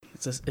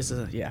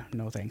Yeah,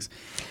 no thanks.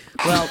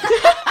 Well,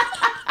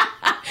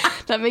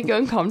 That make you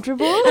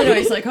uncomfortable? I know,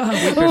 he's like, oh,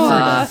 we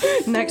prefer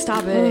Next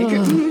topic.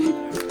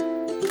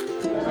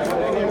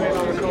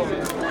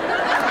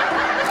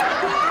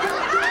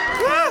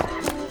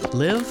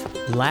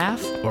 live,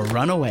 laugh, or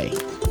run away.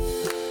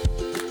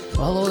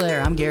 Well, hello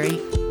there. I'm Gary.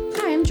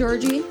 Hi, I'm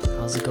Georgie.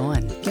 How's it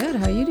going? Good.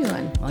 How you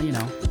doing? Well, you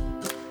know,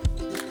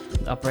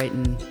 upright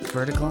and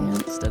vertical Yeah.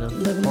 instead of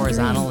Living the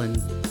horizontal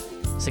and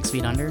 6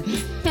 feet under.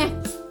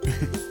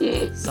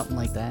 Something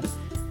like that.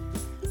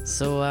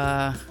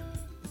 So,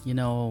 you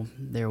know,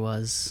 there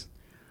was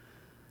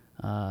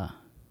a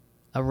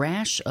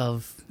rash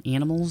of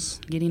animals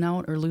getting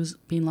out or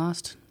being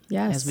lost.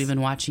 Yes. As we've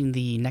been watching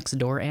the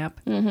Nextdoor app.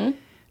 Mm-hmm.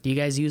 Do you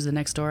guys use the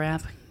Nextdoor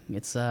app?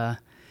 It's a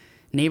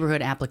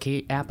neighborhood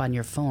app on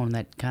your phone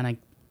that kind of,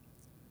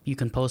 you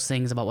can post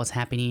things about what's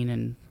happening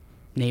and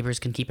neighbors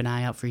can keep an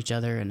eye out for each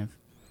other, and if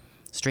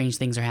strange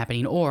things are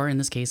happening, or in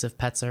this case, if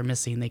pets are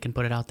missing, they can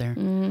put it out there.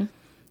 Mm-hmm.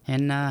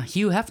 And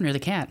Hugh Hefner, the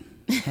cat,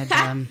 had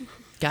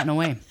gotten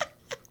away.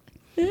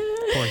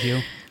 Poor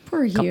Hugh.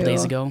 Poor Hugh. A couple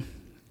days ago,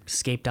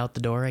 escaped out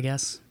the door, I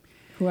guess.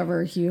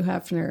 Whoever Hugh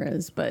Hefner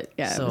is, but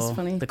yeah, So it was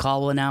funny. the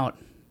call went out.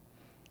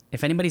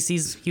 If anybody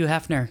sees Hugh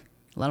Hefner,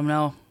 let him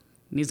know.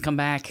 He needs to come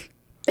back.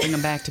 Bring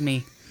him back to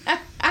me.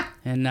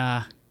 And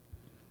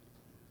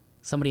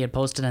somebody had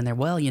posted on there,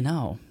 well, you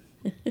know,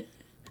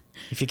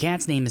 if your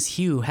cat's name is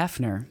Hugh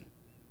Hefner,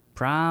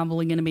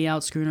 probably going to be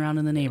out screwing around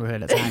in the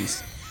neighborhood at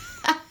times.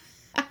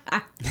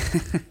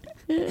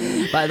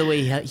 By the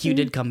way, Hugh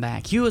did come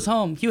back. Hugh is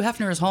home. Hugh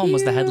Hefner is home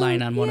was the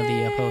headline on one of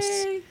the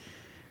posts.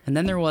 And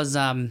then there was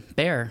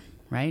Bear,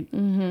 right?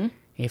 Mm-hmm.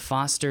 A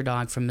foster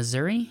dog from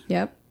Missouri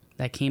Yep.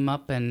 that came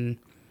up, and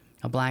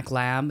a black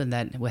lab, and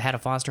that had a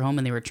foster home,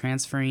 and they were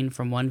transferring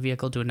from one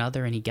vehicle to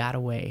another, and he got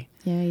away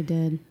Yeah, he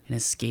did. and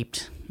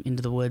escaped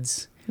into the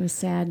woods. It was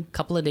sad. A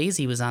couple of days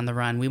he was on the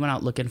run. We went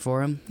out looking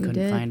for him. Couldn't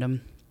did. find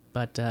him.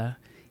 But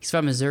he's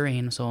from Missouri,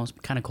 and so it's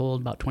kind of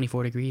cold, about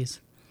 24 degrees.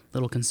 A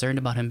little concerned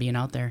about him being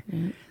out there.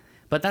 Yeah.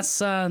 But that's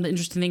the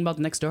interesting thing about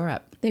the Nextdoor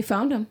app. They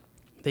found him.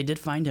 They did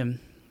find him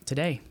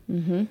today.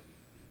 Mm-hmm.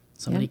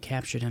 Somebody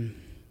captured him.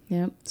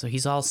 Yep. So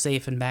he's all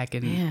safe and back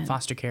in Man.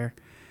 foster care.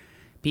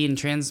 Being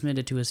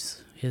transmitted to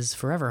his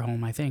forever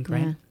home, I think,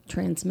 right? Yeah.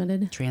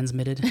 Transmitted.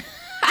 Transmitted.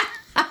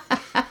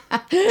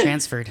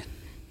 Transferred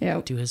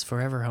Yep. to his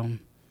forever home.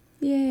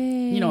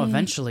 Yay. You know,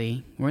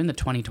 eventually, we're in the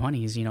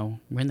 2020s, you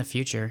know, we're in the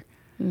future.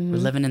 We're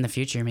living in the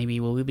future. Maybe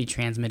we'll be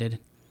transmitted.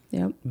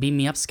 Yep. Beam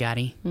me up,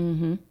 Scotty.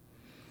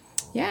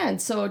 Yeah,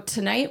 and so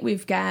tonight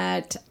we've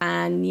got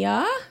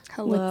Anya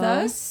Hello. with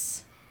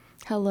us.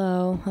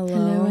 Hello.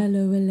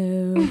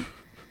 Hello.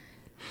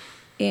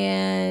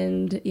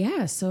 And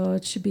yeah, so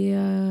it should be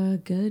a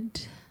good...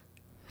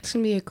 It's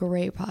going to be a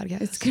great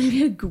podcast. It's going to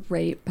be a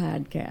great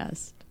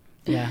podcast.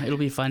 Yeah, it'll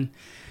be fun.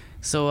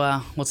 So,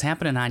 what's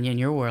happening, Anya, in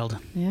your world?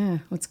 Yeah,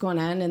 what's going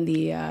on in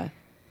the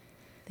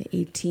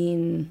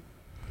 18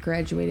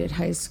 graduated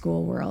high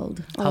school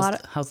world?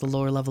 How's the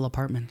lower level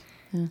apartment?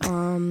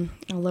 A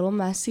little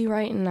messy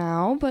right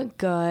now, but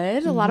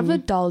good. A lot of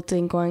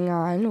adulting going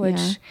on,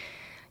 which,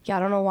 yeah, I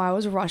don't know why I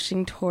was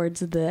rushing towards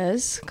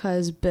this,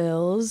 because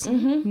bills,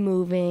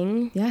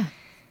 moving, Yeah.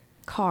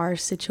 car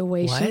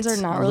situations What?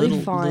 are not A really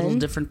little, fun. little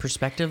different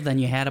perspective than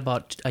you had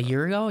about a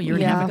year and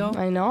a half ago?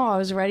 I know. I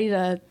was ready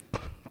to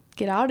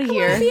get out of I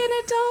here. want to be an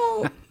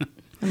adult.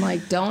 I'm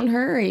like, don't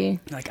hurry.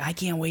 Like, I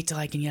can't wait till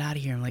I can get out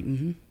of here. I'm like,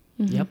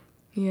 yep.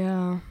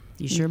 Yeah.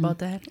 You sure about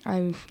that?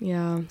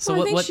 Yeah. So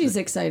Well, I think she's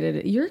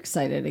excited. You're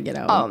excited to get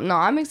out. Oh, no,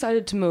 I'm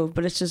excited to move,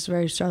 but it's just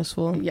very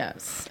stressful.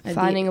 Yes.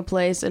 Finding a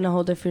place in a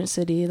whole different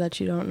city that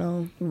you don't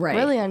know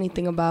really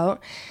anything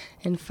about,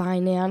 and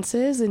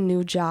finances and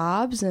new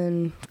jobs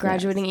and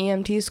graduating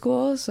EMT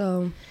school.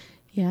 So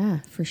Yeah,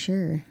 for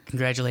sure.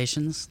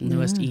 Congratulations.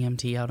 Newest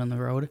EMT out on the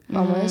road.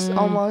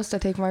 almost. I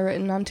take my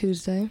written on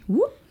Tuesday.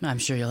 Whoop. I'm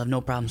sure you'll have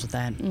no problems with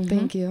that.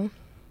 Thank you.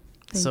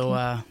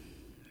 So,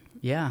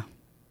 yeah.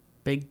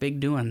 Big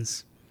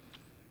doings,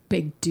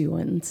 Big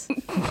doings.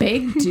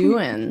 Big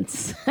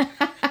doings.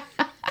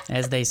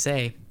 as they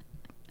say.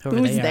 Whoever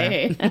Who's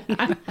they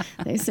are. they?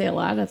 They say a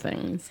lot of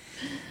things.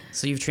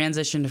 So you've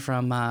transitioned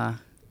from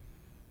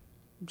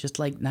just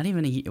like not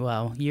even a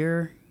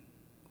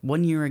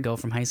 1 year ago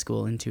from high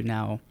school into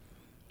now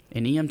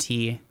an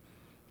EMT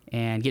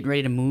and getting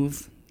ready to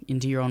move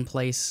into your own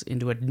place,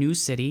 into a new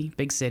city,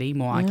 big city,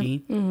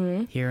 Milwaukee,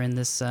 here in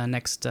this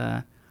next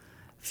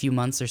few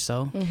months or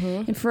so.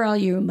 And for all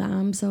you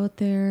moms out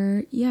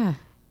there,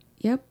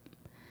 yep,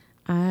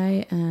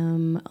 I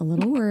am a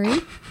little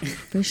worried,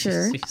 for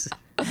sure.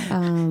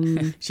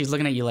 She's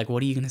looking at you like,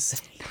 what are you going to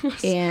say?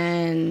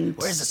 And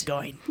Where's this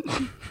going?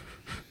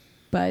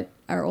 but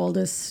our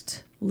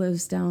oldest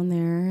lives down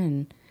there,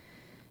 and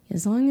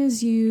as long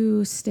as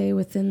you stay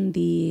within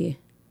the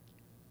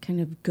kind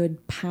of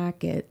good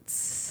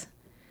pockets,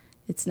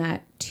 it's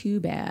not too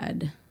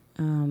bad.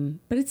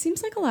 But it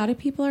seems like a lot of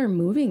people are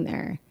moving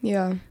there.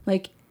 Yeah.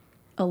 Like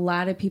a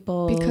lot of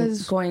people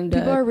because going to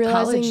people are college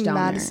realizing down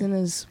Madison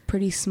is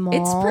pretty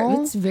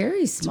small. It's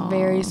very small.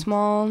 Very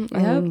small.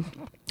 And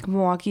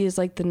Milwaukee is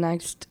like the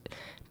next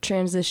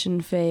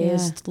transition phase.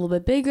 Yeah. It's a little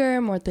bit bigger,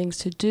 more things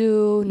to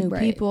do, new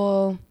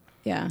people.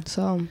 Yeah.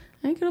 So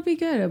I think it'll be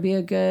good. It'll be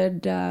a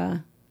good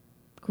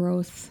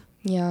growth.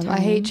 yeah, I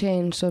hate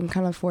change, so I'm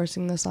kind of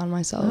forcing this on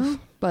myself.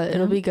 But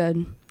it'll be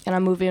good. And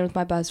I'm moving in with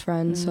my best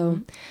friend,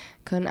 so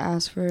couldn't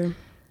ask for...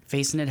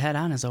 Facing it head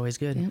on is always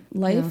good. Yep.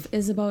 Life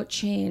is about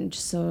change,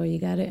 so you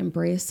got to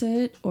embrace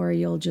it, or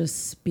you'll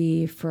just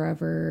be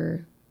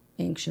forever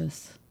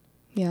anxious.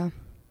 Yeah.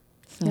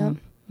 So,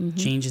 Yep.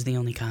 Change is the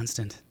only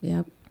constant.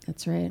 Yep,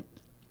 that's right.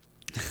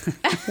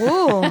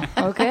 Whoa,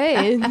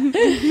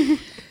 okay.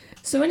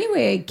 So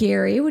anyway,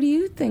 Gary, what are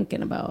you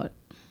thinking about?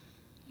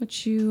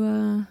 What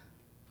you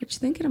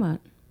thinking about?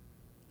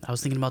 I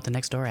was thinking about the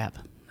Nextdoor app.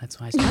 That's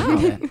why I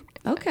started about it.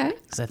 Okay.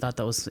 Because I thought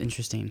that was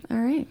interesting. All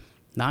right.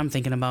 Now I'm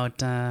thinking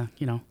about,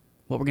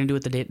 what we're going to do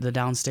with the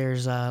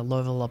downstairs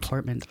level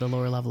apartment, the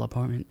lower level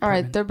apartment. All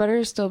right, there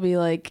better still be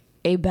like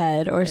a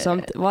bed or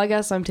something. Well, I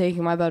guess I'm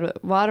taking my bed.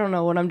 Well, I don't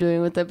know what I'm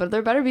doing with it, but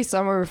there better be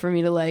somewhere for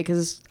me to lay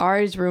because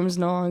Ari's rooms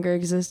no longer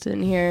exist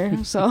in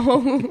here.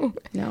 So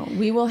No,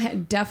 we will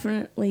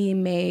definitely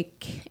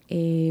make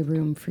a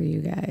room for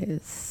you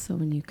guys. So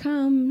when you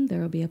come,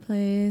 there will be a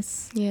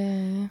place.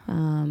 yeah,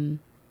 And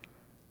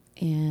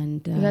you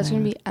guys are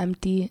gonna be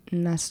empty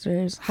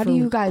nesters. How do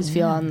you guys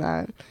feel on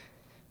that?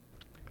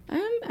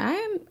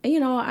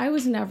 I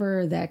was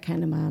never that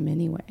kind of mom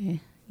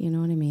anyway. You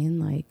know what I mean?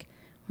 Like,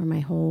 where my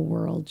whole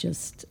world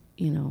just,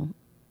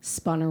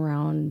 spun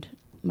around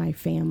my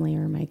family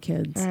or my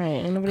kids. All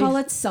right, Call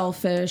it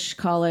selfish,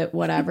 call it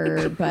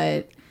whatever,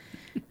 but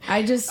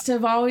I just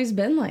have always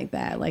been like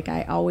that. Like,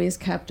 I always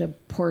kept a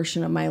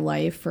portion of my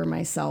life for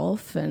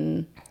myself,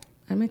 and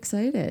I'm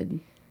excited.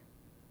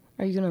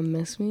 Are you gonna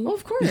miss me? Well,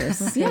 of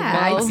course.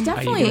 Yeah, well, it's Are you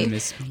definitely. gonna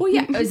miss me? Well,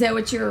 yeah. Is that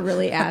what you were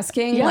really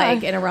asking? Yeah.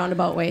 Like in a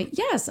roundabout way?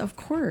 Yes, of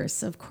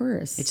course. Of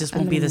course. It just I'm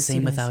won't be gonna the miss you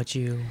same guys. without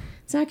you.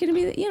 It's not going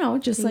to be,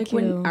 just Thank like you.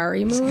 when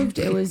Ari moved,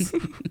 it was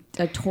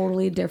a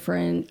totally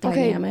different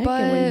Okay, dynamic.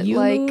 but, And when you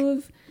like,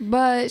 move,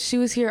 But she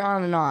was here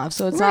on and off,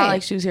 so it's Right. not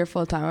like she was here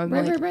full time. I'm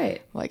like,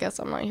 right. well, I guess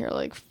I'm not here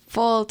like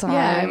full time.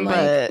 Yeah, I'm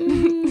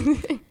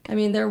but I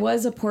mean, there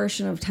was a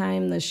portion of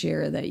time this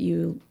year that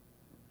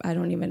I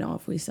don't even know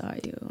if we saw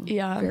you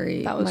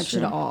very that was much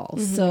true. at all.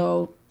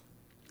 So,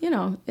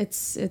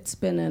 it's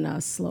been in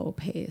a slow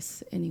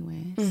pace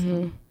anyway.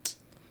 So.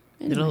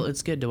 Anyway.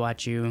 It's good to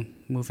watch you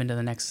move into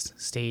the next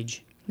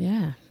stage.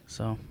 Yeah.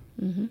 So,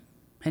 and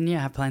yeah,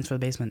 I have plans for the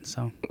basement.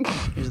 So,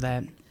 here's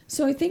that.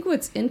 So I think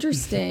what's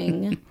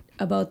interesting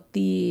about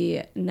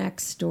the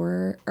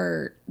Nextdoor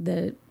or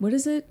what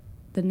is it?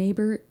 The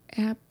Neighbor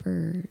app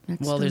or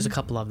Nextdoor? Well, there's a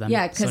couple of them.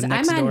 Yeah, because So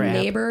I'm Nextdoor on app-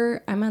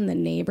 Neighbor. I'm on the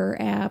Neighbor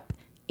app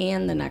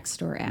and the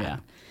Nextdoor app. Yeah.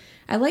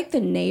 I like the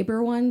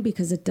Neighbor one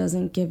because it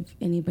doesn't give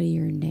anybody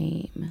your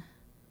name.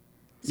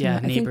 So Yeah, I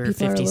think Neighbor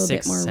people are a little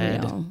 56 bit more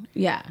said. real.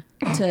 Yeah,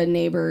 to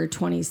Neighbor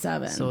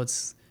 27. So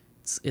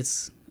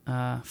it's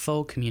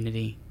faux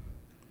community.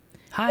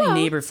 Hi,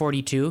 Neighbor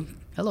 42.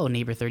 Hello,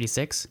 Neighbor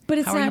 36. But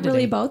it's How are you not really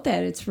today? about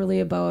that. It's really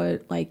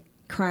about like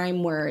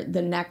crime, where the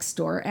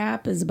Nextdoor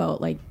app is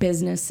about like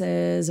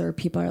businesses or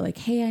people are like,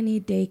 hey, I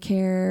need daycare.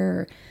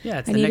 Or, Yeah,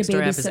 it's I the need a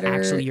Nextdoor app is babysitter.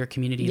 actually your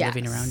community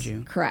living Yes, around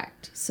you.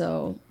 Correct.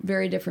 So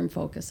very different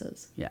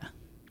focuses. Yeah.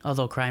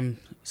 Although crime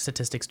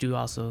statistics do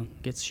also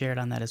get shared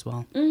on that as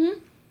well. Mm-hmm.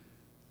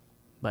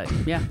 But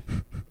yeah.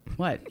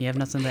 What? You have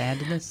nothing to add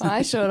to this?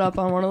 I showed up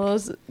on one of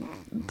those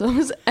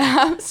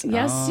apps.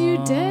 Yes, you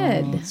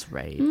did. That's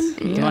right. Do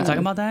you want to talk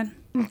about that?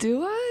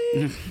 Do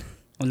I?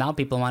 Well, now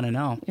people want to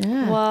know.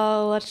 Yeah.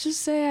 Well, let's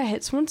just say I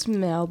hit someone's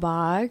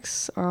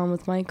mailbox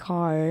with my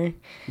car,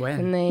 When?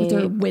 and they With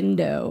her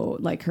window,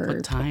 like her.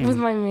 What time? with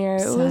my mirror.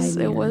 It was Side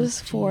mirror,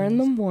 4 in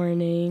the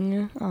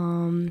morning.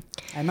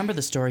 I remember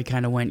the story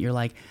kind of went, you're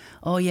like,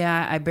 oh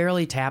yeah, I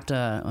barely tapped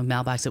a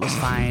mailbox. It was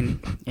fine.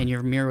 And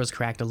your mirror was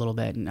cracked a little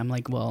bit. And I'm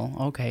like, well,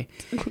 okay.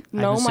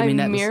 No, I'm my assuming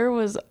that was- mirror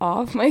was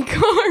off my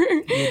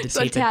car. had to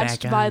So tape it back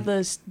attached by on.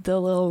 the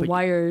little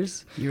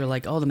wires. You were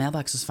like, oh, the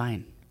mailbox is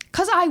fine.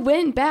 Cause I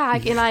went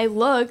back and I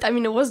looked. I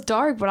mean, it was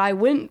dark, but I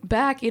went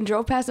back and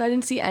drove past. I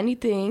didn't see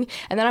anything,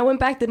 and then I went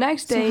back the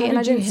next So day how and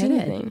I did you didn't see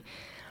hit it? anything.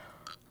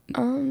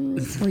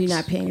 Were you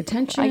not paying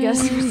attention? I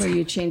guess- Were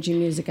you changing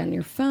music on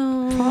your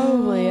phone?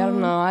 Probably, I don't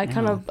know.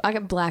 I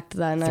got blacked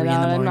that night 3 in the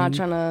out. I'm not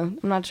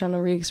morning. trying to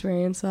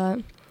re-experience that.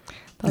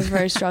 That was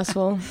very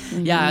stressful.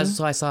 Yeah,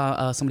 so I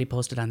saw somebody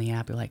posted on the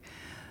app. You're like,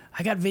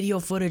 I got video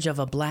footage of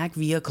a black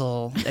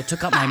vehicle that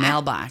took up my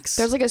mailbox.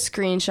 There's like a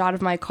screenshot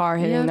of my car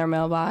hitting Yep. their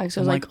mailbox. It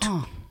I'm was like,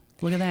 oh,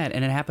 look at that.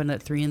 And it happened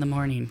at 3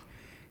 a.m.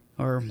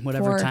 or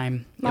whatever 4.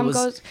 time. Mom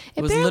goes,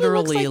 it was barely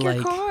literally looks like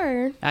your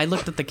car. I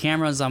looked at the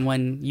cameras on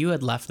when you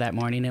had left that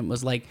morning. It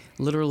was like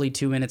literally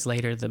 2 minutes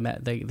later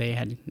they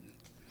had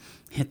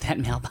hit that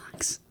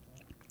mailbox.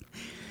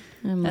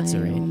 That's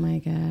all right. Oh my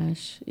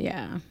gosh.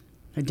 Yeah.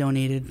 I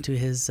donated to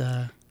his.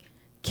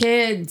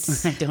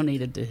 Kids. I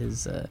donated to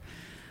his.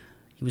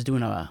 He was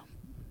doing a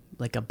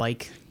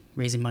bike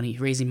raising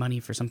money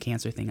for some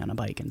cancer thing on a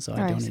bike, and so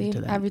I donated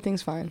to that.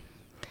 Everything's fine.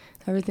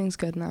 Everything's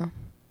good now.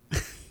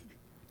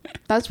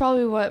 That's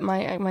probably what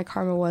my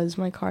karma was.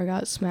 My car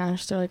got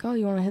smashed. They're like, oh,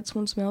 you want to hit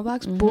someone's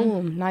mailbox? Mm-hmm.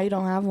 Boom. Now you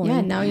don't have one.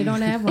 Yeah, now you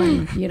don't have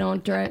one. You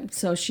don't drive.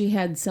 So she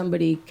had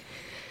somebody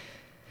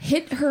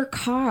hit her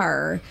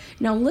car.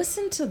 Now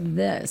listen to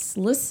this.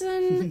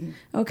 Listen.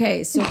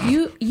 Okay, so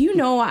you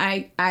know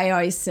I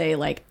always say,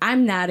 like,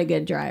 I'm not a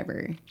good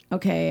driver.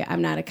 Okay,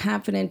 I'm not a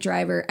confident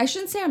driver. I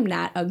shouldn't say I'm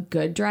not a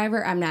good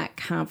driver. I'm not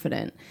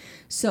confident.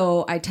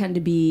 So I tend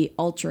to be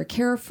ultra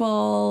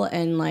careful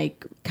and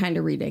like kind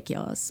of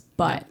ridiculous.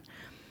 But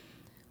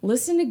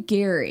listen to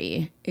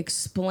Gary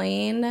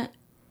explain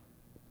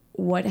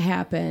what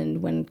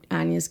happened when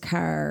Anya's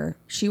car,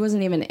 she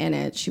wasn't even in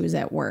it. She was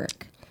at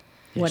work.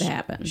 What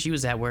happened? She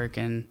was at work,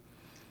 and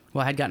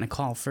I had gotten a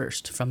call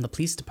first from the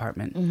police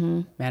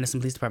department, Madison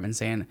Police Department,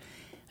 saying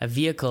a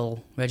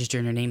vehicle registered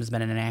in her name has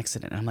been in an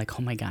accident. And I'm like,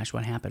 oh my gosh,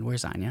 what happened?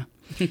 Where's Anya?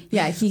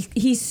 Yeah,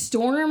 he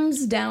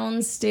storms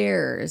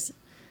downstairs,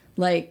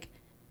 like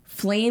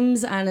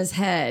flames on his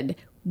head.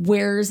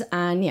 Where's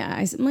Anya?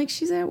 I'm like,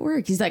 she's at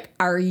work. He's like,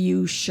 are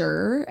you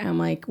sure? I'm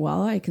like,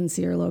 well, I can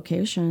see her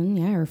location.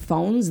 Yeah, her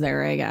phone's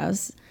there, I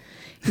guess.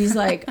 He's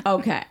like,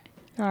 okay.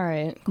 All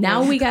right. Cool.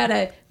 Now we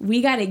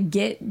gotta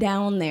get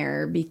down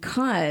there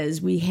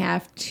because we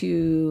have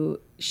to.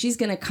 She's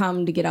gonna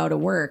come to get out of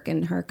work,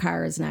 and her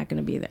car is not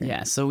gonna be there.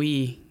 Yeah. So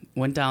we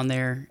went down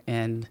there,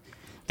 and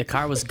the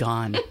car was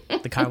gone.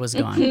 The car was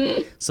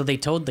gone. So they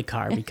towed the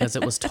car because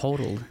it was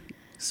totaled.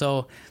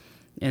 So,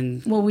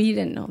 and well, we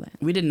didn't know that.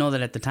 We didn't know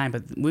that at the time,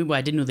 but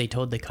I didn't know they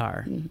towed the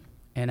car,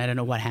 and I don't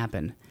know what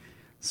happened.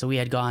 So we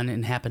had gone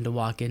and happened to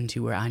walk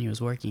into where Anya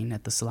was working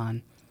at the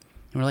salon,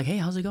 and we're like, "Hey,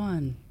 how's it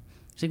going?"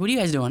 She's like, what are you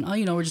guys doing?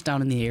 Oh, we're just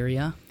down in the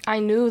area. I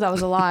knew that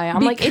was a lie.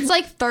 I'm like, it's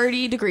like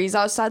 30 degrees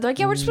outside. They're like,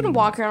 yeah, we're just gonna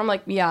walk around. I'm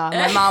like, yeah,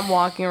 my mom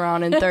walking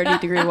around in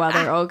 30-degree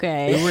weather.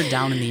 Okay. We were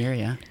down in the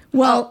area.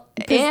 Well,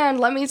 and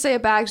let me say a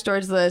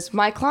backstory to this.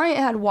 My client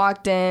had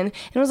walked in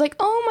and was like,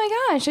 oh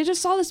my gosh, I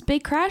just saw this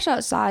big crash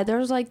outside. There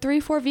was like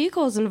 3-4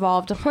 vehicles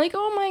involved. I'm like,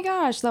 oh my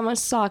gosh, that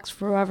must sucks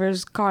for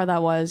whoever's car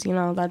that was.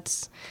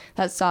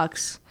 That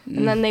sucks.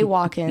 And then they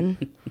walk in.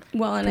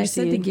 Well, and I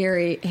said to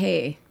Gary,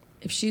 hey,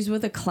 if she's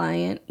with a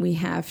client, we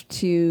have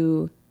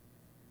to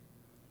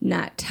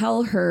not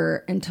tell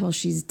her until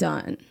she's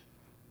done.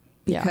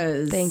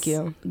 Because thank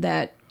you.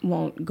 That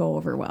won't go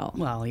over well.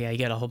 Well, yeah, you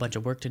got a whole bunch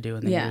of work to do,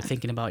 and then you're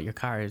thinking about your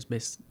car is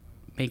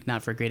make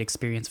not for a great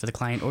experience for the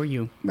client or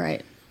you.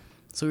 Right.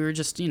 So we were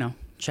just,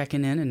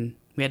 checking in, and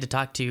we had to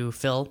talk to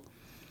Phil.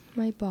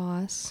 My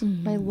boss.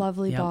 My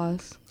lovely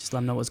boss. Just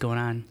let him know what's going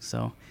on.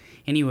 So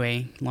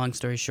anyway, long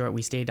story short,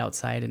 we stayed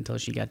outside until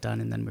she got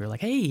done, and then we were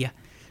like, hey,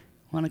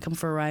 want to come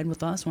for a ride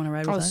with us? Want to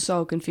ride with us? I was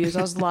so confused.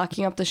 I was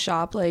locking up the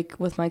shop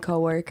with my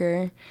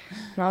coworker,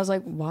 and I was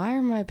like, why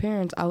are my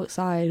parents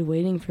outside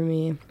waiting for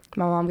me?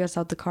 My mom gets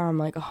out the car. I'm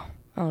like,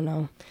 oh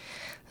no,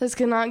 this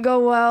cannot go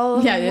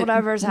well. Yeah,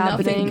 whatever's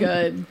happening. Nothing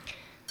good.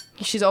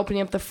 She's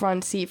opening up the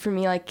front seat for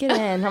me, like, get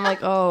in. I'm like,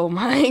 oh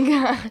my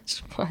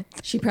gosh, what?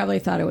 She probably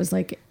thought it was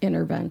like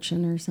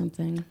intervention or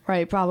something.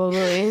 Right,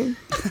 probably.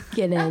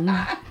 Get in.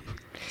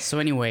 So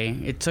anyway,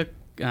 it took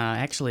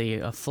actually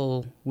a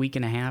full week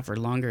and a half or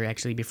longer,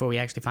 actually, before we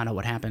actually found out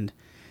what happened.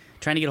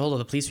 Trying to get a hold of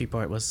the police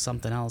report was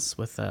something else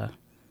with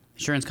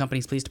insurance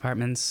companies, police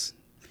departments,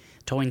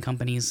 towing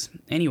companies.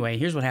 Anyway,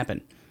 here's what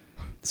happened.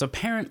 So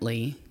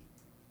apparently,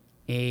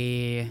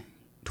 a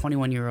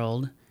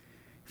 21-year-old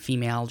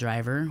female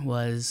driver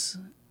was...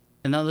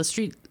 And now the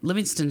street,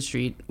 Livingston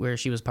Street, where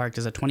she was parked,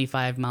 is a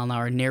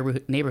 25-mile-an-hour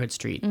neighborhood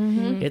street.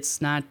 Mm-hmm.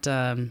 It's not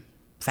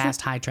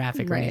fast, high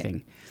traffic or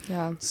anything.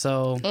 Yeah.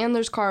 So... And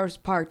there's cars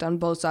parked on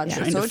both sides,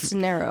 so it's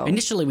narrow.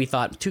 Initially, we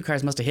thought 2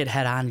 cars must have hit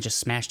head-on and just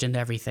smashed into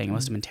everything. It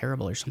must have been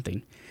terrible or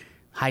something.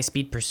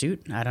 High-speed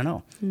pursuit? I don't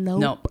know.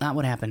 Nope, not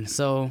what happened.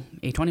 So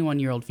a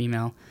 21-year-old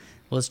female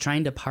was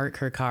trying to park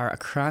her car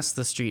across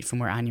the street from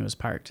where Anya was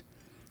parked.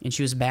 And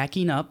she was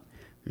backing up.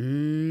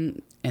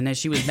 And as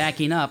she was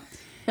backing up,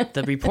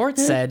 the report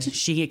said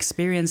she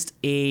experienced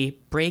a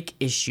brake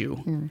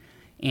issue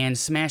and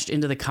smashed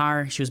into the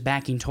car she was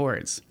backing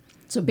towards.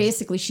 So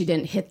basically, she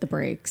didn't hit the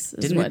brakes.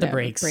 Didn't hit the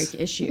brakes. Brake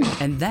issue.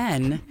 And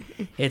then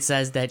it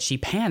says that she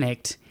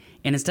panicked,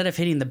 and instead of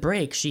hitting the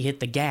brake, she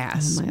hit the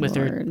gas with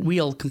her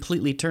wheel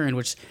completely turned,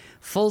 which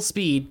full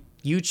speed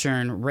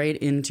U-turn right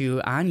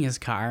into Anya's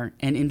car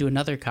and into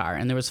another car.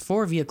 And there was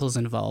 4 vehicles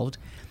involved,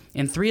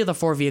 and 3 of the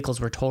 4 vehicles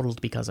were totaled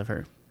because of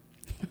her.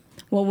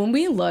 Well, when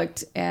we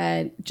looked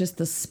at just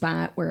the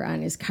spot where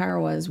Anya's car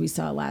was, we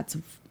saw lots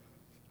of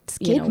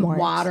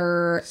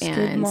water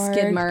and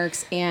skid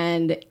marks,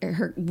 and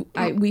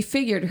we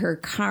figured her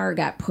car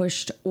got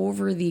pushed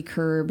over the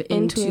curb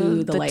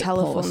into the light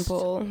telephone post.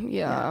 pole.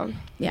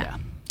 Yeah,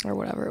 or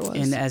whatever it was.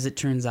 And as it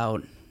turns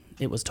out,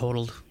 it was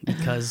totaled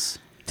because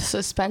the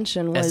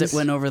suspension was... As it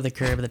went over the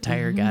curb, the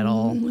tire got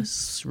all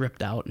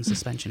ripped out, and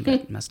suspension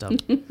got messed up.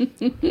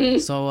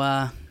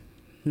 So,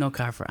 no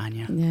car for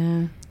Anya.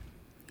 Yeah.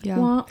 Yeah.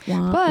 Wah,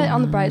 wah, But wah.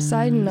 on the bright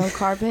side, no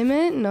car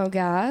payment, no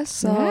gas.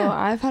 So Yeah.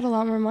 I've had a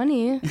lot more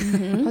money.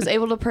 I was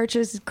able to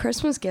purchase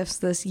Christmas gifts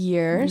this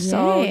year.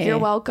 So Yay. you're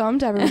welcome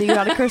to everybody who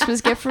got a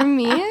Christmas gift from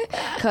me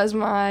because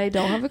I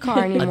don't have a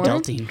car anymore.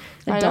 Adulting.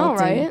 I know, Adulting.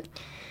 right?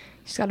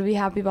 Just got to be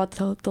happy about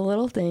the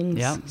little things.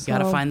 Yeah, So-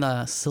 gotta find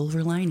the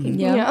silver lining.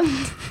 Yeah.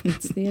 Yeah.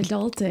 It's the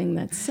adulting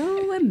that's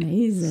so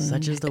amazing.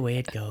 Such is the way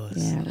it goes.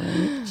 Yeah,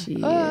 right.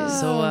 Jeez.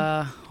 So,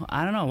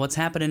 I don't know. What's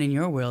happening in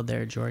your world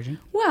there, Georgie?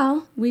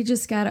 Well, we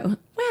just gotta.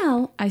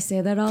 Well, I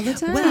say that all the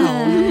time.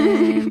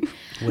 Well.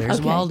 Where's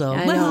Okay, Waldo?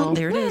 I Well, know.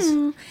 there it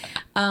is.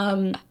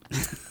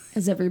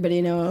 As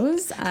everybody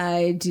knows,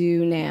 I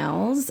do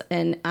nails,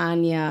 and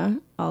Anya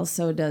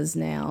also does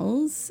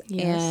nails.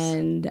 Yes.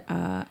 And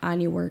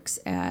Anya works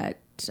at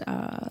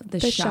the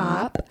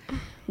shop shop.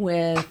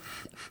 with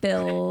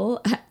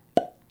Phil.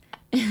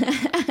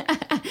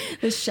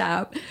 The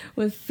shop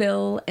with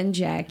Phil and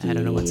Jackie. I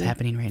don't know what's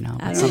happening right now,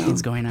 but don't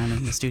something's going on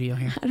in the studio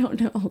here. I don't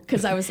know,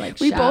 because I was like,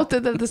 We shop. both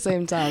did that at the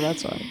same time.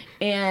 That's why.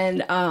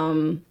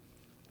 And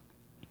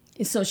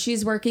so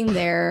she's working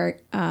there,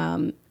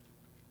 and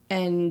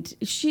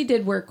she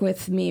did work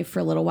with me for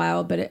a little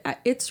while, but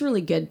it's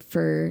really good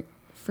for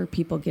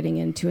people getting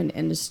into an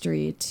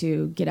industry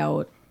to get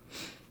out,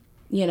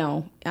 you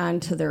know,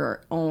 onto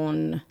their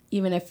own,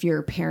 even if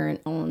your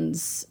parent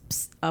owns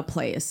a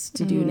place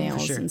to do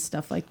nails sure. and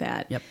stuff like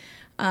that. Yep.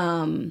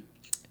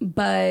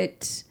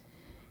 But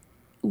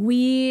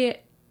we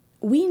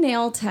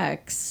nail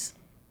techs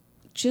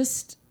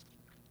just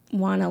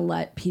want to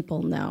let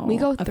people know We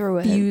go through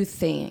a it. few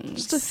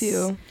things. Just a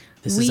few.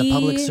 This is a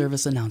public We-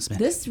 service announcement.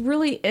 This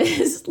really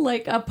is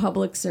like a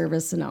public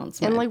service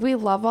announcement. And like we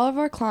love all of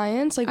our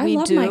clients. Like I we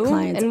love do. my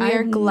clients. And we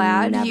are I've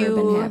glad never you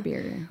been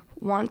happier.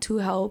 want to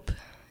help.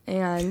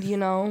 And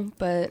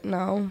but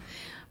no.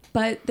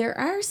 But there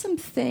are some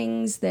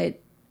things that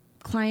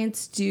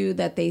clients do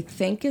that they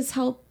think is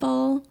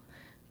helpful,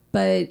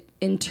 but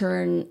in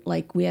turn,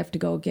 like we have to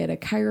go get a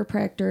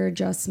chiropractor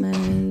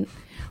adjustment,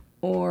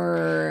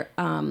 or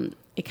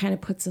it kind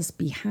of puts us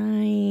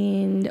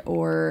behind,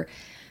 or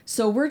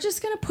so we're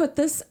just going to put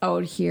this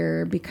out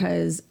here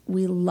because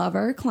we love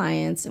our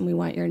clients and we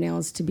want your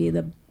nails to be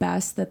the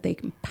best that they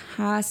can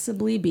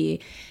possibly be,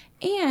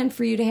 and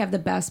for you to have the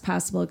best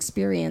possible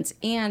experience,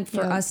 and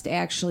for us to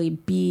actually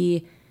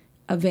be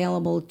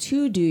available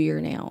to do your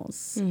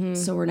nails.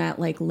 So we're not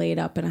like laid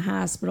up in a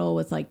hospital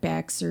with like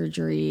back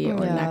surgery or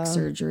neck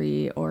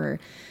surgery or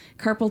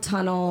carpal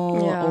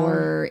tunnel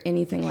or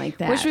anything like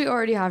that. Which we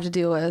already have to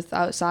deal with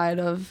outside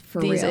of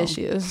these real.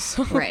 issues.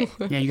 right.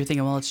 Yeah, you're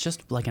thinking, well, it's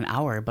just like an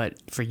hour, but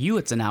for you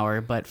it's an hour,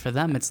 but for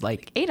them it's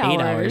like 8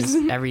 hours hours.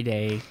 every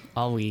day,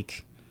 all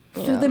week.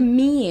 For the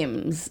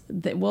memes,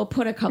 that we'll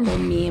put a couple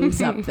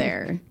memes up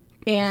there.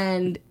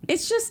 And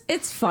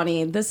it's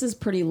funny. This is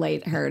pretty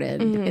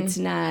lighthearted.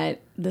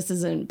 This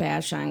isn't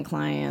bash on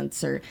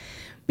clients, or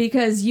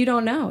because you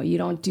don't know. You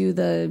don't do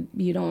the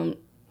didn't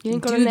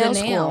go to do nail the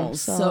school,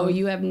 nails, so- so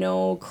you have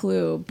no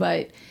clue.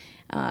 But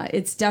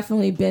it's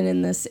definitely been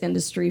in this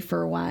industry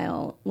for a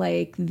while.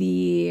 Like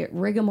the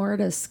rigor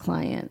mortis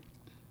client.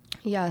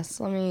 Yes,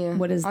 let me.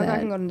 What is I that?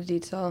 can go into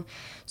detail.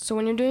 So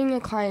when you're doing a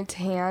client's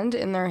hand,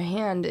 and their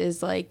hand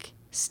is like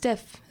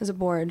stiff as a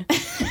board,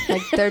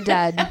 like they're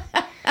dead,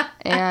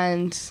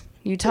 and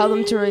you tell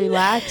them to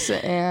relax,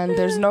 and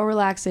there's no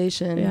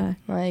relaxation. Yeah.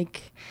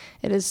 Like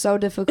it is so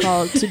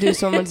difficult to do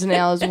someone's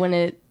nails when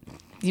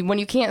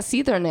you can't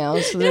see their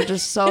nails, so they're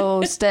just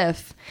so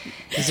stiff.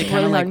 Is it kind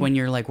really of like hard. when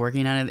you're like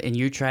working on it and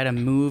you try to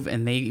move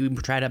and they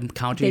try to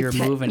counter They your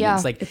move, and yeah.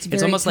 it's like It's it's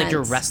very almost like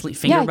you're tense. wrestling,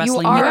 finger Yeah,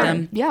 wrestling you are. with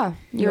them Yeah,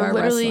 you're are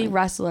literally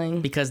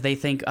wrestling. because they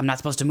think I'm not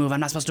supposed to move, I'm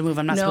not supposed to move,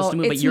 I'm not No, supposed to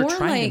move, but it's you're more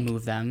trying to like-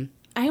 move them.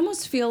 I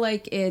almost feel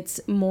like it's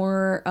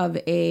more of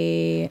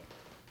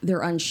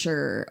they're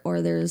unsure,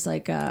 or there's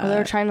like Or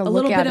they're trying to a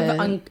little look bit at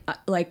of it.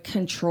 like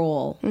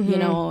control, you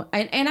know.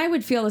 And I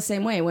would feel the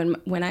same way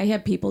when I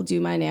have people do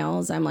my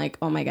nails. I'm like,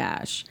 oh my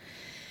gosh.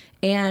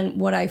 And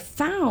what I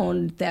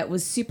found that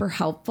was super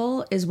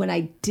helpful is when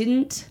I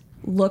didn't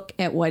look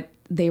at what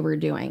they were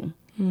doing,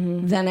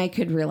 then I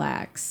could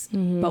relax.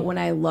 But when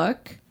I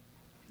look,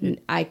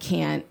 I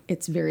can't.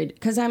 It's very,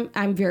 because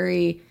I'm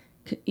very,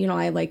 you know,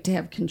 I like to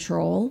have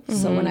control.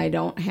 So when I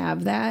don't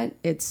have that,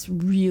 it's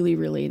really,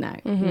 really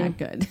not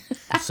good.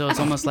 So it's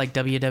almost like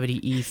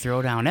WWE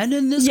Throwdown. And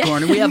in this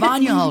corner, we have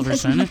Anya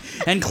Halverson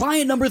and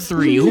client number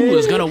 3, who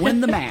is going to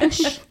win the match.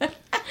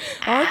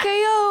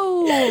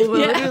 RKO,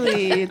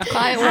 literally,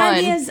 client one.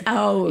 Anya's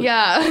out.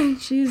 Yeah.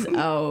 She's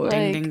out.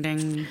 Ding, Like- ding,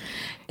 ding.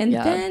 And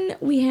Yeah. then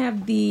we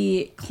have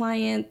the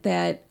client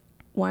that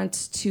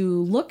wants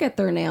to look at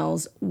their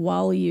nails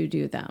while you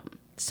do them.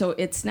 So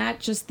it's not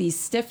just the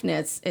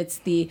stiffness, it's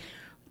the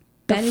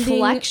bending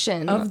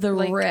flexion, of the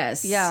like,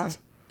 wrist. yeah.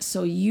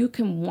 So you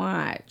can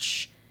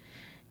watch.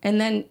 And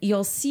then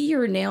you'll see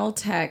your nail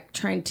tech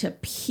trying to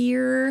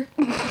peer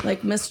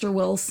like Mr.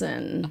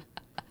 Wilson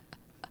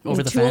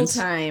Over in the Tool fence.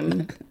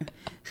 Time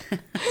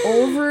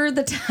over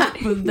the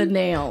top of the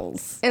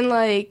nails. And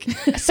like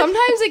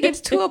sometimes it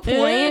gets to a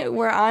point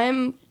where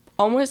I'm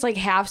almost like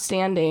half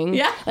standing.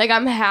 Yeah. Like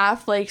I'm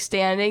half like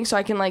standing so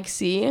I can like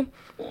see.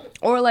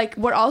 Or like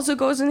what also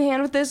goes in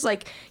hand with this,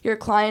 like your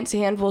client's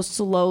hand will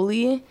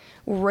slowly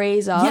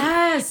raise up.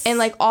 Yes. And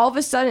like all of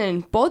a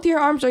sudden, both your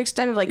arms are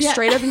extended like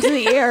straight up into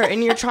the air,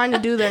 and you're trying to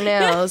do their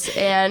nails,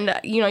 and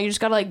you know you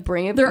just gotta like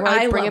bring it, Their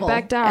eye bring it level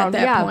back down. at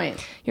that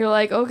point. You're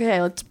like, okay,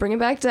 let's bring it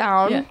back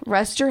down. Yeah.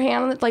 Rest your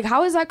hand on it. Like,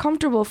 how is that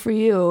comfortable for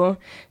you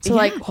to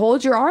like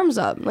hold your arms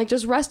up? Like,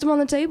 just rest them on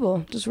the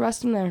table. Just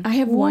rest them there. I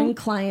have one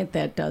client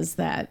that does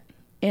that,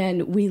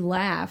 and we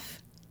laugh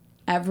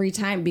every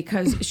time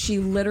because she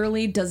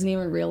literally doesn't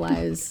even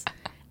realize.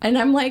 And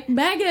I'm like,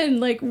 Megan,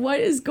 like, what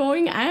is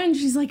going on?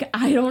 She's like,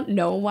 I don't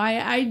know why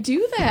I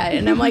do that.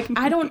 And I'm like,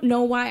 I don't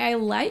know why I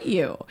let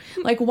you.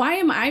 Like, why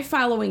am I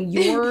following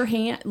your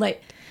hand?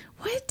 Like,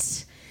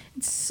 what?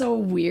 It's so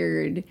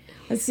weird.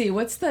 Let's see.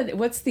 What's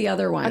the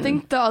other one? I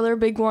think the other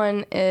big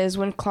one is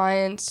when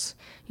clients,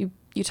 you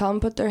tell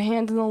them to put their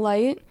hand in the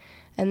light,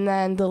 and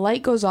then the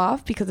light goes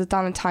off because it's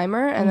on a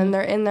timer, and then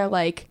they're in there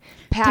like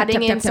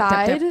patting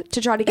inside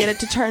to try to get it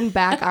to turn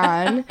back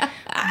on,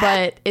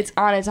 but it's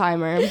on a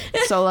timer.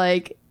 So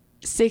like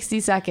 60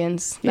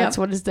 seconds. That's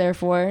what it's there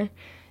for.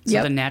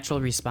 So the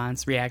natural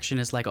reaction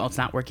is like, oh, it's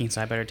not working,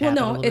 so I better tap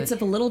it a little bit. It's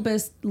if a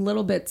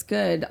little bit's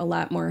good, a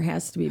lot more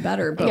has to be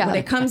better. But when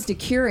it comes to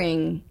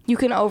curing, you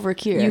can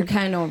overcure. You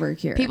can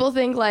overcure. People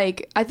think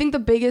like, I think the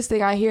biggest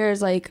thing I hear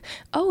is like,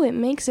 oh, it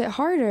makes it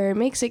harder, it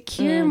makes it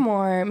cure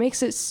more, it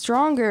makes it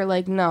stronger.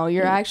 Like, no,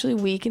 you're actually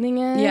weakening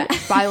it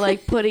by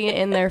like putting it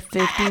in there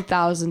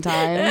 50,000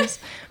 times.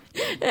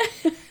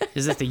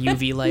 Is it the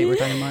UV light we're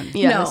talking about?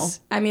 Yes.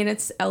 No, I mean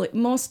it's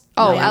most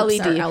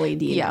LED. are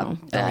LED. Yeah,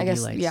 now. I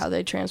guess lights.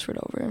 they transferred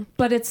over.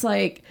 But it's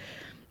like,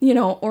 you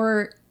know,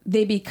 or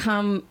they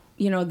become,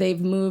 you know, they've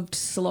moved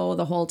slow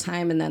the whole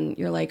time, and then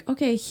you're like,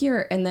 okay,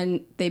 here, and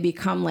then they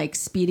become like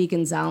Speedy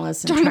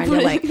Gonzalez and trying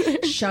to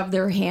like shove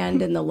their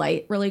hand in the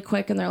light really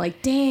quick, and they're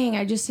like, dang,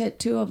 I just hit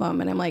 2 of them,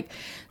 and I'm like,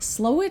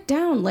 slow it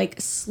down, like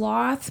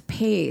sloth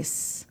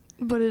pace.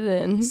 Put it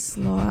in.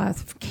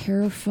 Sloth,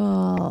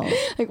 careful.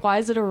 Like, why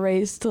is it a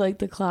race to like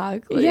the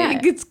clock?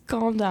 Like, it's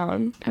calm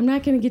down. I'm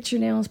not gonna get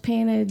your nails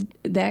painted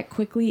that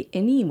quickly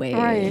anyway.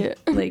 Right.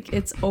 Like,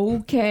 it's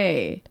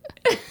okay.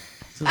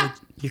 So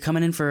you're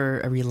coming in for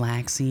a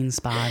relaxing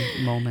spa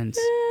moment.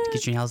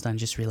 Get your nails done.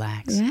 Just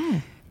relax. Yeah.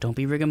 Don't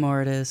be rigor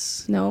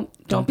mortis. No,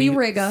 don't be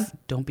Rigga.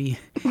 Don't be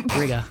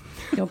Rigga.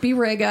 Don't be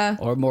Rigga.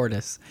 Or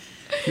Mortis.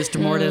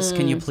 Mr. Mortis,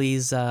 can you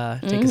please take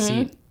a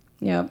seat?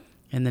 Yep.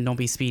 And then don't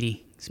be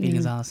Speedy. Speedy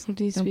Gonzalez.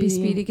 Don't be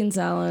Speedy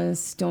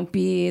Gonzalez. Don't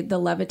be the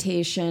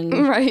levitation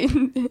Right.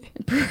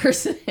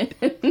 person.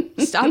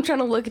 Stop trying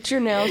to look at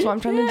your nails while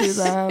I'm trying to do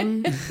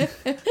them.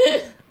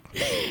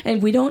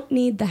 And we don't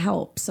need the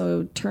help.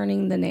 So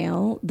turning the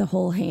nail, the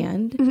whole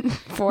hand.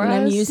 For when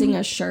us. I'm using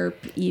a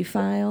sharp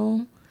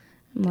e-file,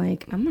 I'm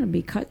like, I'm going to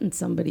be cutting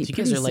somebody So you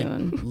pretty guys are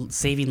soon. like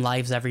saving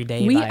lives every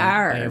day We by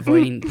are.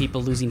 avoiding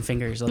people losing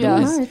fingers. Yeah.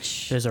 Otherwise,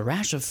 Much. there's a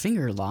rash of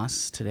finger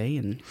loss today.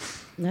 And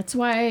That's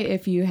why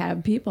if you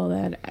have people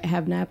that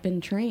have not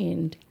been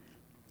trained,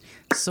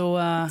 so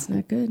it's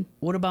not good.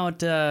 what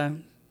about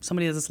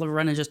somebody that's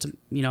running just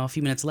a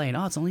few minutes late?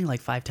 Oh, it's only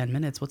like 5-10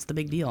 minutes. What's the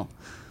big deal?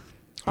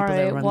 All People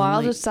that right. run Well, them I'll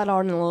late. just set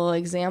out a little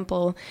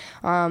example.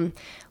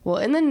 Well,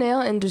 in the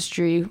nail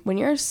industry, when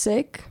you're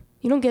sick,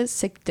 you don't get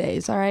sick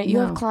days, all right? You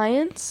No. have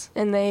clients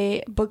and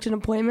they booked an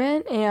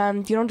appointment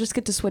and you don't just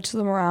get to switch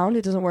them around.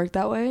 It doesn't work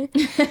that way.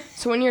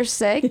 So when you're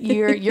sick,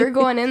 you're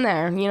going in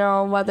there,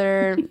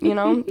 whether,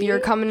 you're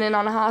coming in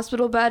on a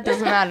hospital bed,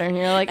 doesn't matter.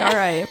 You're like, all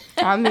right,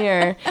 I'm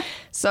here.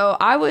 So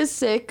I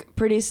was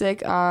pretty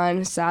sick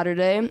on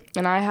Saturday,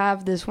 and I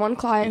have this one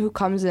client who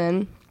comes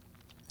in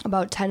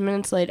about 10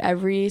 minutes late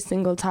every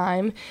single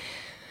time.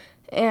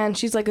 And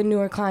she's like a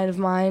newer client of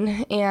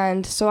mine.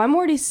 And so I'm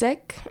already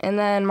sick. And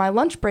then my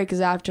lunch break is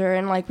after.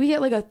 And like we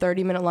get like a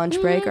 30-minute lunch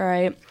break, all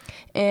right?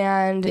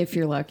 And If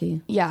you're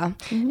lucky. yeah.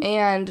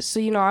 And so,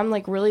 I'm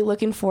like really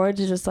looking forward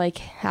to just like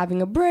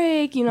having a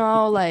break,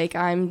 like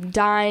I'm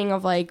dying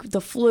of like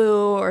the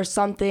flu or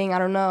something, I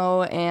don't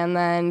know. And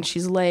then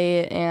she's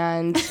late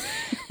and,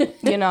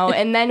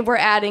 and then we're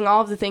adding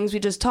all of the things we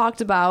just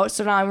talked about.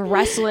 So now I'm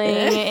wrestling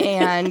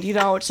and,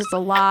 it's just a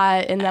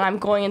lot. And then I'm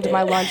going into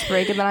my lunch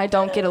break and then I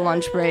don't get a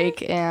lunch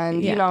break.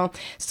 And,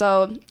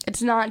 so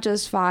it's not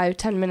just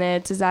 5-10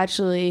 minutes. It's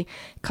actually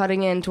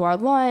cutting into our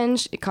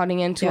lunch, cutting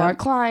into our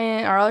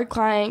other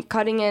client,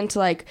 cutting into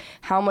like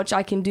how much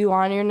I can do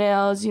on your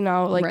nails, it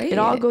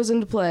all goes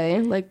into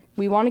play. Like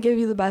we want to give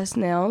you the best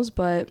nails,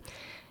 but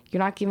you're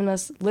not giving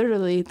us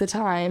literally the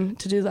time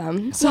to do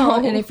them. So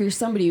And if you're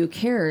somebody who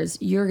cares,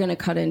 you're going to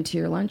cut into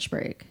your lunch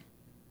break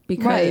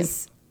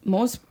because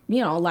most,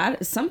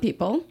 some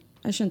people,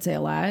 I shouldn't say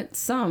a lot,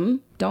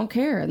 some don't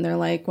care. And they're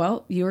like,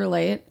 well, you were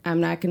late.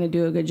 I'm not going to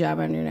do a good job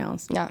on your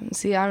nails. yeah,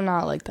 see, I'm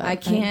not like that. I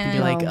can't. Be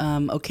like,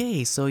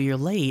 okay, so you're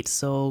late.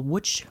 So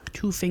which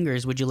 2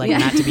 fingers would you like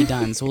not to be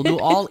done? So we'll do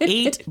all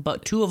 8,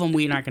 but 2 of them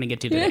we're not going to get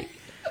to today.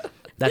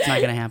 That's not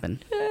going to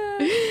happen.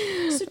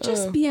 So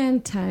just be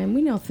on time.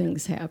 We know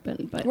things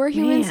happen, but We're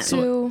humans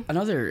man. too.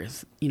 Another,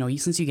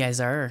 since you guys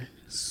are,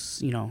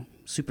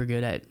 super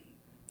good at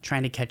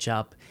trying to catch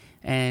up,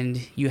 and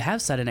you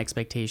have set an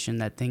expectation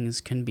that things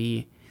can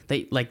be,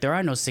 there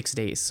are no 6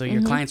 days. So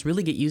your clients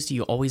really get used to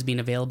you always being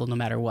available no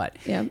matter what.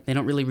 Yep. They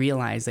don't really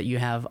realize that you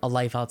have a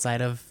life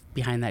outside of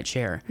behind that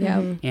chair.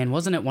 Yep. And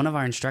wasn't it one of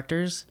our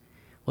instructors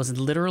was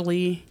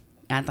literally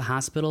at the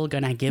hospital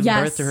going to give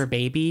Yes. birth to her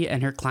baby,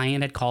 and her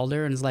client had called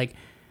her and was like,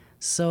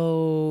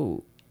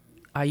 so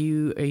are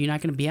you not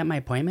going to be at my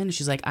appointment? And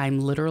she's like, I'm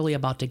literally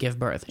about to give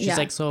birth. She's Yeah.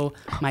 like, so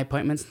my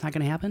appointment's not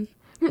going to happen?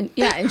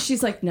 And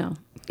she's like, no.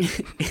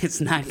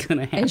 It's not going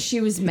to happen. And she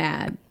was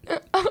mad.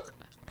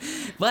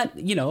 But,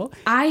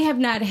 I have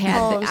not had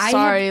Oh,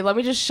 sorry. Let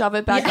me just shove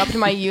it back up to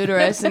my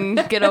uterus and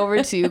get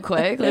over to you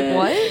quick. Like,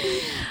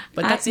 what?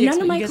 but that's the none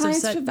of you my guys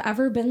clients set- have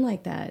ever been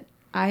like that.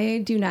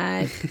 I do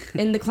not.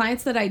 And the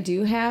clients that I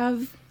do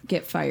have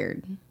get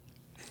fired.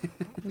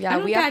 Yeah, I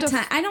don't we have got to.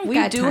 time. I don't we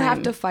got do time.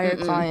 have to fire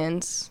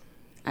clients.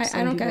 I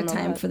Some don't people got know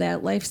time that. for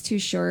that. Life's too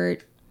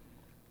short,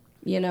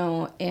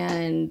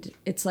 and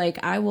it's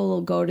like I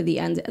will go to the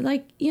end.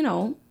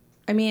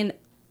 I mean,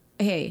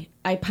 hey,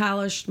 I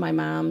polished my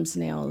mom's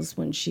nails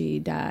when she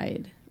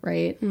died,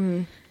 right?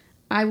 Mm-hmm.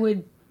 I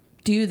would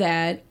do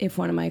that if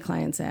one of my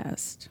clients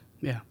asked.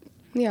 Yeah.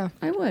 Yeah.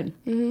 I would,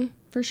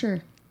 for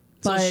sure.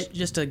 So it's But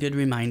just a good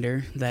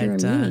reminder for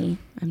that me,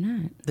 I'm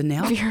not. the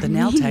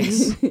nail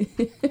techs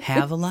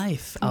have a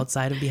life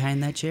outside of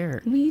behind that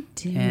chair. We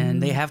do.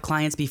 And they have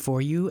clients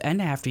before you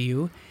and after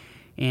you,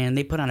 and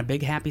they put on a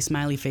big happy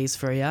smiley face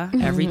for you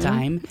every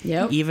time.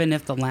 Yep. Even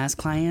if the last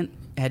client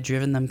had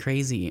driven them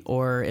crazy,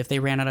 or if they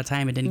ran out of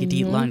time and didn't get to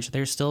eat lunch,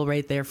 they're still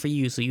right there for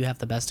you, so you have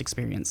the best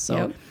experience. So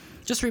Yep.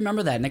 just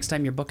remember that next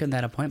time you're booking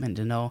that appointment,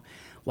 to know,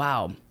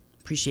 wow,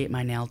 appreciate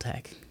my nail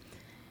tech.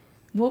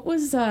 What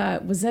was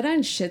that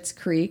on Schitt's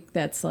Creek?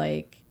 That's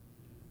like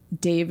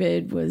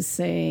David was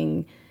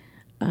saying.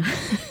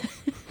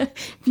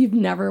 If you've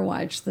never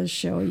watched the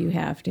show, you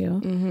have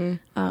to.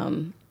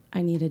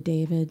 I need a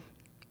David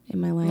in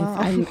my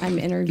life. I'm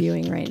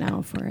interviewing right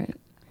now for it.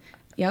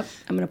 Yep,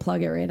 I'm gonna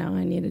plug it right now.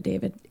 I need a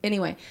David.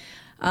 Anyway,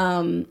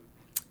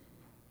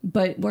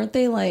 but weren't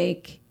they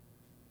like?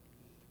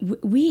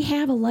 We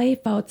have a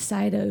life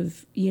outside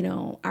of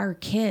our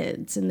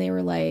kids, and they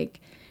were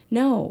like,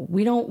 no,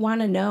 we don't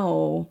want to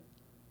know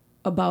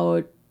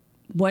about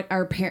what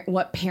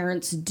what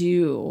parents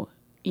do,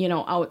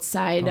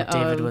 outside of.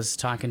 David was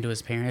talking to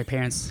his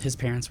parents. His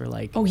parents were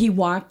like, Oh, he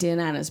walked in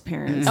on his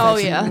parents. Oh,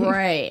 That's yeah.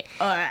 right.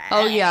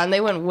 Oh yeah, and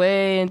they went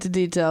way into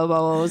detail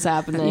about what was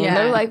happening. Yeah.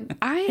 They're like,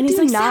 I And he's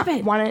do like, not "Stop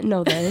it." want to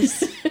know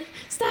this.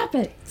 Stop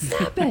it!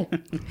 Stop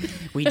it!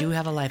 we do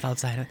have a life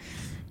outside of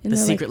And the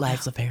they're secret like,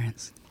 lives of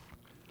parents.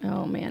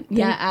 Oh man.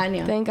 Yeah,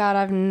 Anya. Thank God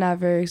I've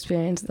never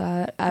experienced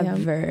that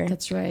ever.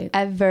 That's right.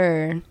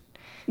 Ever.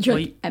 You're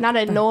Well, like, Not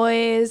a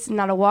noise,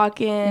 not a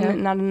walk-in, Yeah.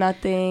 not a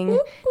nothing.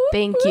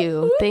 Thank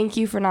you. Thank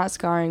you for not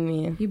scarring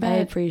me. You I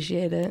bet.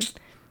 appreciate it.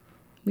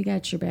 We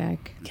got your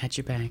back. Catch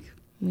your back.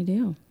 We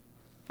do.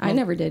 I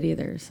never did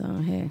either. So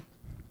hey,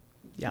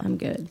 Yeah. I'm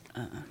good.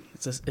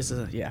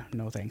 Yeah,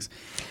 no thanks.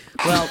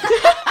 Well,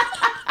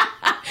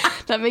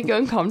 Does that make you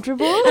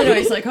uncomfortable?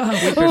 Anyways, like, oh,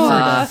 we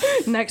Uh,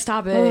 next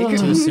topic.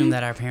 to assume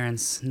that our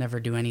parents never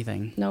do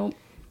anything, nope.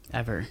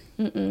 ever.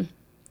 And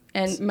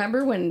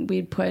remember when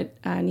we'd put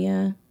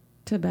Anya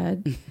to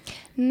bed,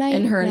 Night,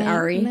 and her and night,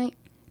 Ari? night.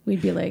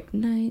 we'd be like,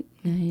 night,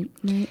 night,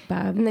 night,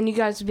 Bob. And then you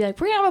guys would be like,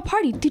 we're gonna have a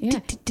party. Yeah.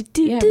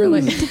 Yeah, we're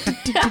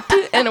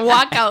like, And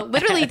walk out,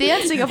 literally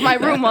dancing of my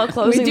room while we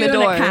closing do the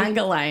door. a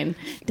conga line.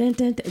 Dun,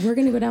 dun, dun. We're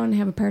gonna go down and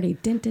have a party.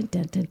 Dun, dun,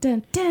 dun, dun,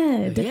 dun,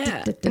 dun, dun,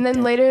 Yeah. dun, dun, And then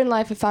dun. later in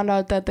life, I found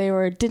out that they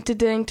were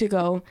ding to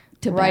go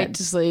To right bed.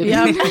 to sleep.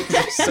 Yep.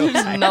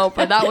 Nope,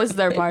 but that was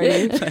their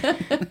party.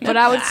 But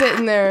I would sit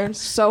in there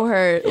so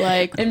hurt,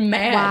 like, And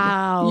mad.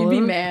 wow. You'd be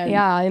mad.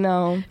 Yeah, I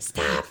know.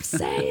 Stop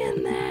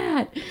saying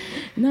that.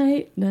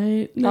 Night,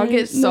 night, night. I'll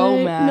get so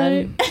night,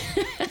 mad.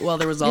 night. Well,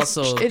 there was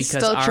also it's because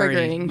still Ari,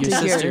 triggering your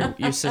to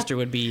hear. sister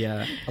would be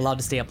allowed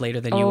to stay up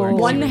later than you were. Oh.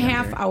 'cause you 1.5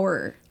 remember.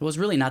 hour. It was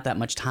really not that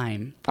much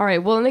time. All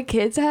right, well, in a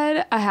kid's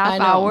head, a half I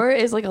know. hour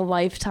is like a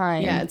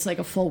lifetime. Yeah, it's like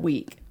a full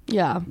week.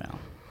 Yeah. No.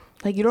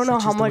 Like, you don't know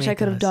Such how is the much way I it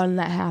could have goes. done in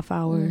that half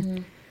hour.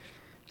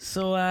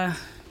 So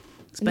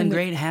it's been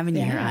great having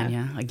you here, Yeah.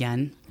 Anya,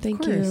 again.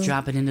 Thank course. you.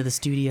 Drop it into the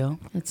studio.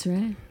 That's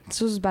right.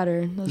 This was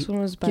better. This one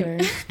was better.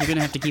 You're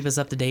gonna have to keep us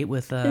up to date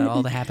with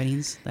all the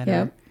happenings that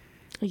Yep.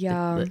 Yeah.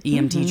 are the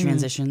EMT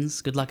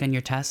transitions. Good luck on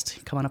your test.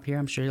 Come on up here.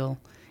 I'm sure you'll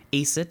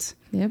ace it,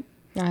 Yep.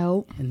 I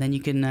hope. and then you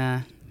can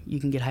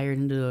get hired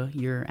into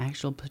your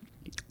actual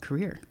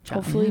career. job.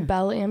 Hopefully,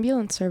 Bell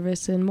Ambulance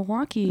Service in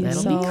Milwaukee.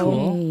 That'll so be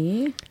cool.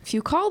 Hey. if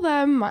you call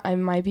them, it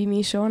might be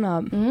me showing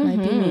up. Might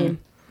be me.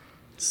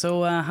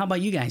 So how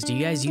about you guys? Do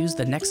you guys use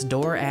the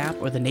Nextdoor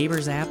app or the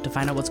Neighbors app to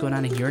find out what's going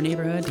on in your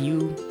neighborhood? Do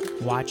you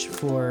watch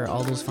for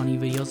all those funny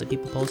videos that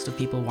people post of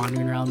people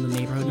wandering around the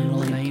neighborhood in the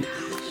middle of the night?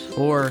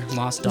 or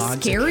lost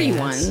dogs. Scary or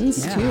cats.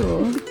 ones,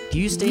 too. Do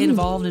you stay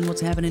involved in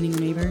what's happening in your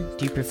neighbor?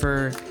 Do you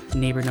prefer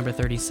neighbor number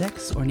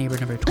 36 or neighbor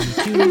number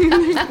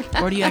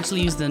 22? Or do you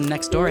actually use the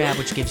Nextdoor app,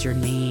 which gives your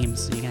name,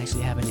 so you can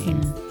actually have a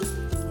name?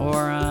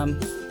 Or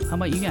how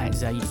about you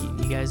guys?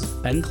 You guys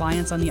been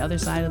clients on the other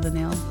side of the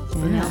nail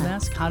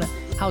desk?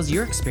 How's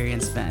your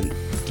experience been?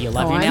 Do you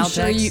love your nail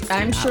techs?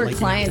 I'm sure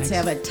clients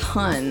have a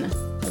ton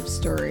of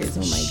stories.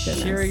 Oh my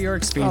goodness. Share your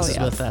experiences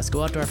with us.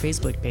 Go out to our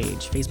Facebook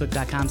page,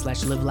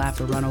 facebook.com/live, laugh,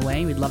 or run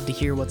away. We'd love to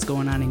hear what's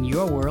going on in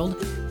your world.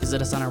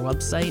 Visit us on our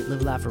website,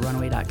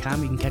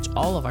 livelaughorrunaway.com. You can catch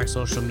all of our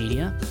social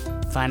media.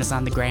 Find us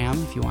on the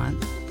gram if you want.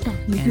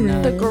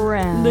 The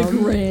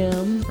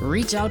gram.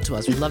 Reach out to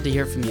us. We'd love to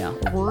hear from you.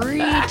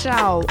 Reach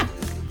out.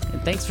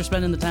 And thanks for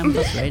spending the time with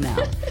us right now.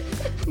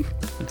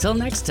 Until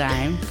next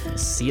time,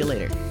 see you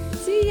later.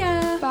 See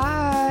ya.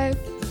 Bye.